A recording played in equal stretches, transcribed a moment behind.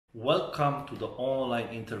Welcome to the online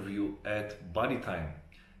interview at Bodytime.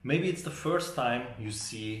 Maybe it's the first time you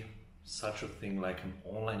see such a thing like an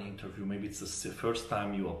online interview. Maybe it's the first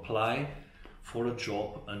time you apply for a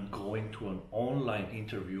job and going to an online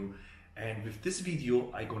interview. And with this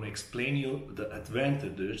video, I'm going to explain you the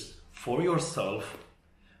advantages for yourself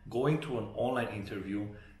going to an online interview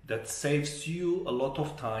that saves you a lot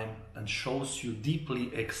of time and shows you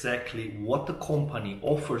deeply exactly what the company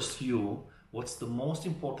offers you. What's the most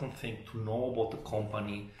important thing to know about the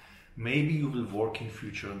company? Maybe you will work in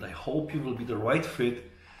future, and I hope you will be the right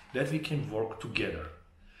fit that we can work together.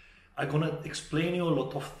 I'm gonna explain you a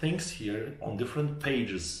lot of things here on different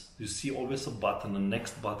pages. You see always a button, a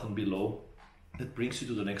next button below that brings you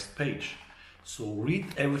to the next page. So read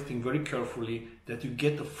everything very carefully that you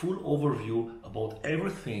get a full overview about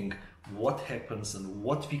everything, what happens and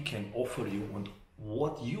what we can offer you and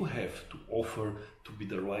what you have to offer to be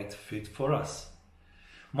the right fit for us.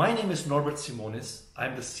 My name is Norbert Simonis.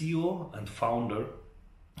 I'm the CEO and founder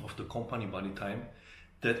of the company Bodytime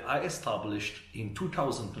that I established in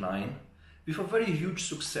 2009 with a very huge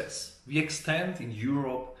success. We extend in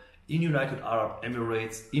Europe, in United Arab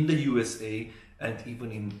Emirates, in the USA, and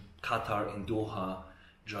even in Qatar, in Doha,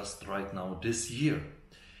 just right now this year.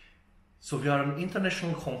 So we are an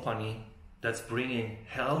international company that's bringing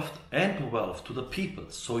health and wealth to the people.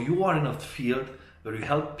 So you are in a field where you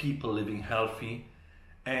help people living healthy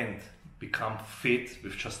and become fit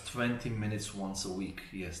with just 20 minutes once a week.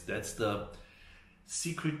 Yes, that's the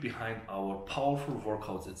secret behind our powerful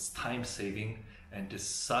workouts. It's time saving and it's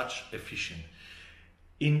such efficient.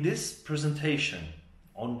 In this presentation,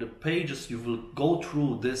 on the pages you will go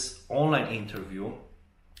through this online interview,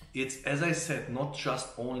 it's, as I said, not just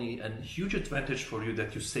only a huge advantage for you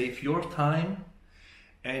that you save your time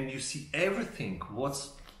and you see everything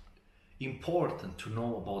what's important to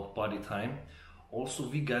know about Bodytime. Also,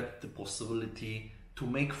 we get the possibility to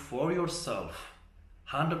make for yourself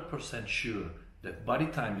 100% sure that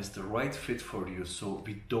Bodytime is the right fit for you, so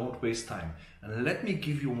we don't waste time. And let me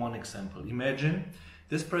give you one example. Imagine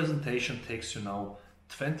this presentation takes you now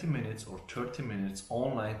 20 minutes or 30 minutes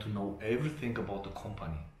online to know everything about the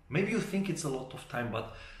company. Maybe you think it's a lot of time,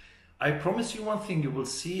 but I promise you one thing, you will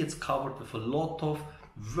see it's covered with a lot of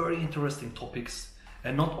very interesting topics.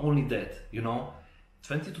 And not only that,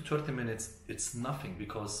 20 to 30 minutes, it's nothing,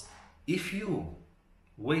 because if you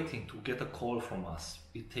waiting to get a call from us,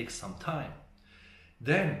 it takes some time.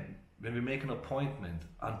 Then when we make an appointment,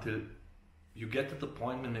 until you get that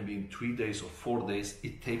appointment, maybe in 3 days or 4 days,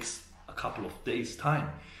 it takes a couple of days time.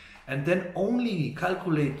 And then only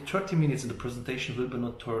calculate 30 minutes in the presentation will be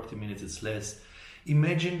not 30 minutes, it's less.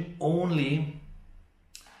 Imagine only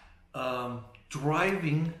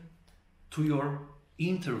driving to your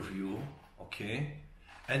interview, okay,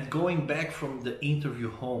 and going back from the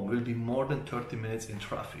interview home will be more than 30 minutes in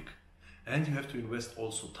traffic. And you have to invest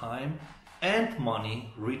also time and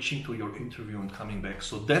money reaching to your interview and coming back.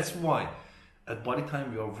 So that's why at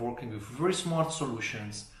Bodytime we are working with very smart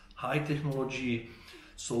solutions, high technology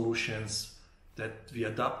solutions that we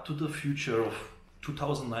adapt to the future of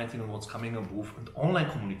 2019 and what's coming above, and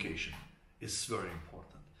online communication is very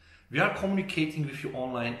important. We are communicating with you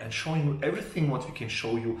online and showing you everything what we can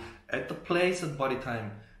show you at the place at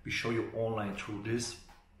Bodytime. We show you online through this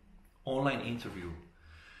online interview.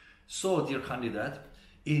 So dear candidate,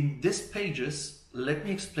 in these pages, let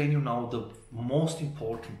me explain you now the most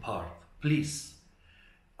important part. Please,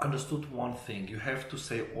 understood one thing, you have to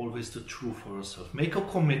say always the truth for yourself. Make a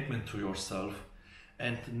commitment to yourself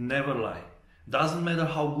and never lie. Doesn't matter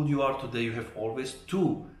how good you are today, you have always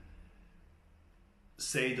to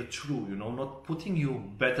say the truth, not putting you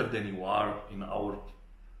better than you are in our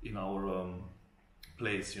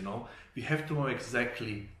place, We have to know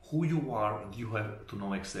exactly who you are, and you have to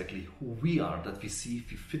know exactly who we are, that we see if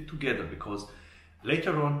we fit together, because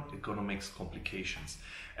later on it's gonna make complications.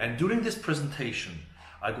 And during this presentation,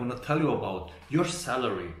 I'm going to tell you about your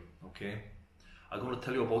salary, okay? I'm going to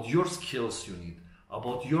tell you about your skills you need,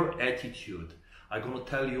 about your attitude. I'm going to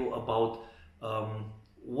tell you about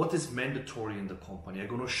what is mandatory in the company. I'm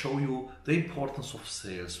going to show you the importance of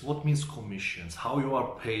sales, what means commissions, how you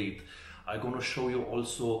are paid. I'm going to show you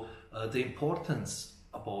also the importance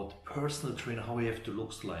about personal training, how you have to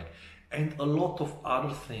look like, and a lot of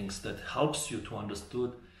other things that helps you to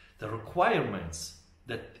understand the requirements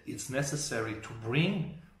that it's necessary to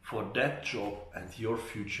bring for that job and your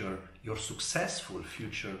future, your successful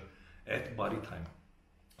future at Bodytime.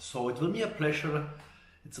 So it will be a pleasure,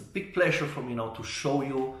 it's a big pleasure for me now to show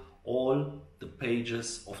you all the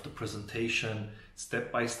pages of the presentation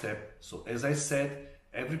step by step. So as I said,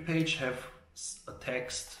 every page have a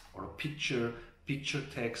text or a picture picture,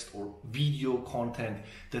 text, or video content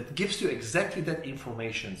that gives you exactly that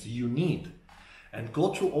information you need. And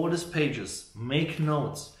go through all these pages, make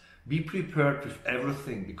notes, be prepared with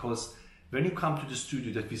everything, because when you come to the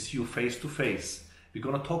studio that we see you face to face, we're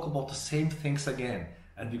going to talk about the same things again,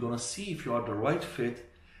 and we're going to see if you are the right fit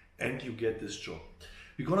and you get this job.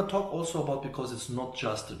 We're going to talk also about, because it's not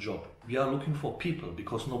just a job, we are looking for people,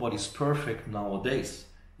 because nobody's perfect nowadays.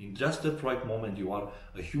 In just that right moment, you are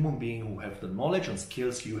a human being who have the knowledge and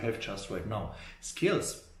skills you have just right now.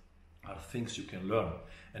 Skills are things you can learn.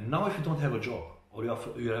 And now if you don't have a job, or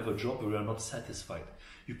you have a job where you are not satisfied,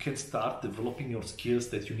 you can start developing your skills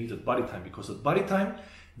that you need at Body Time, because at Body Time,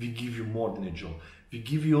 we give you more than a job. We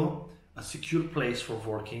give you a secure place for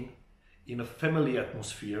working in a family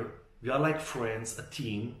atmosphere. We are like friends, a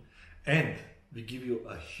team, and we give you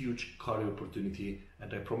a huge career opportunity.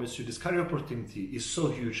 And I promise you, this career opportunity is so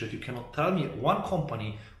huge that you cannot tell me one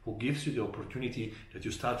company who gives you the opportunity that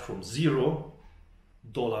you start from $0.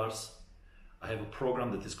 I have a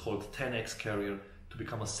program that is called 10x Career to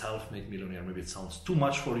become a self-made millionaire. Maybe it sounds too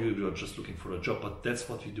much for you if you're just looking for a job, but that's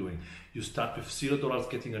what you're doing. You start with $0,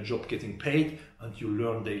 getting a job, getting paid, and you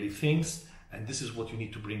learn daily things. And this is what you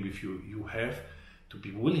need to bring with you. You have to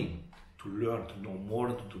be willing to learn, to know more,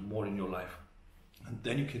 and to do more in your life. And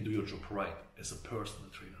then you can do your job right as a personal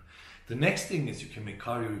trainer. The next thing is you can make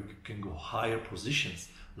career, you can go higher positions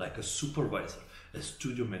like a supervisor, a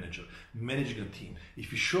studio manager, managing a team.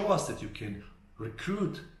 If you show us that you can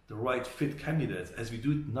recruit the right fit candidates, as we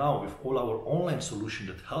do it now with all our online solution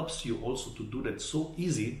that helps you also to do that so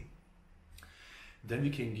easy, then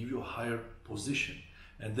we can give you a higher position.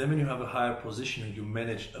 And then when you have a higher position and you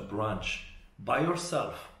manage a branch by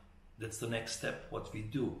yourself, that's the next step, what we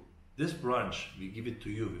do. This branch, we give it to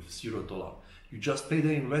you with $0. You just pay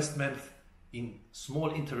the investment in small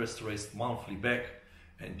interest rates monthly back,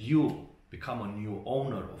 and you become a new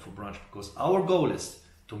owner of a branch, because our goal is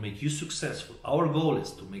to make you successful. Our goal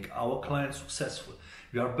is to make our clients successful.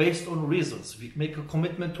 We are based on results. We make a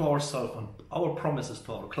commitment to ourselves, and our promises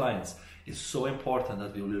to our clients is so important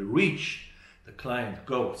that we will reach the client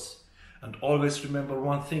goals. And always remember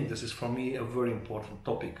one thing, this is for me a very important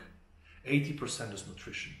topic. 80% is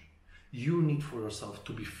nutrition. You need for yourself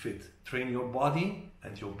to be fit. Train your body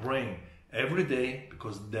and your brain every day,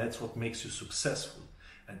 because that's what makes you successful.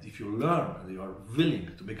 And if you learn and you are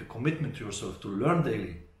willing to make a commitment to yourself to learn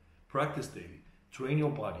daily, practice daily, train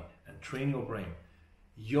your body and train your brain,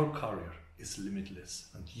 your career is limitless.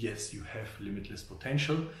 And yes, you have limitless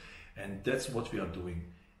potential, and that's what we are doing.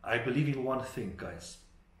 I believe in one thing, guys.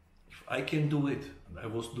 If I can do it, and I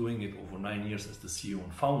was doing it over 9 years as the CEO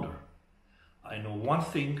and founder, I know one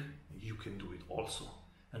thing, you can do it also.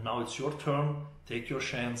 And now it's your turn. Take your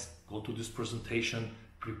chance, go to this presentation,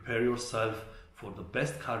 prepare yourself for the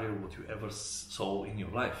best career what you ever saw in your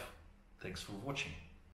life. Thanks for watching.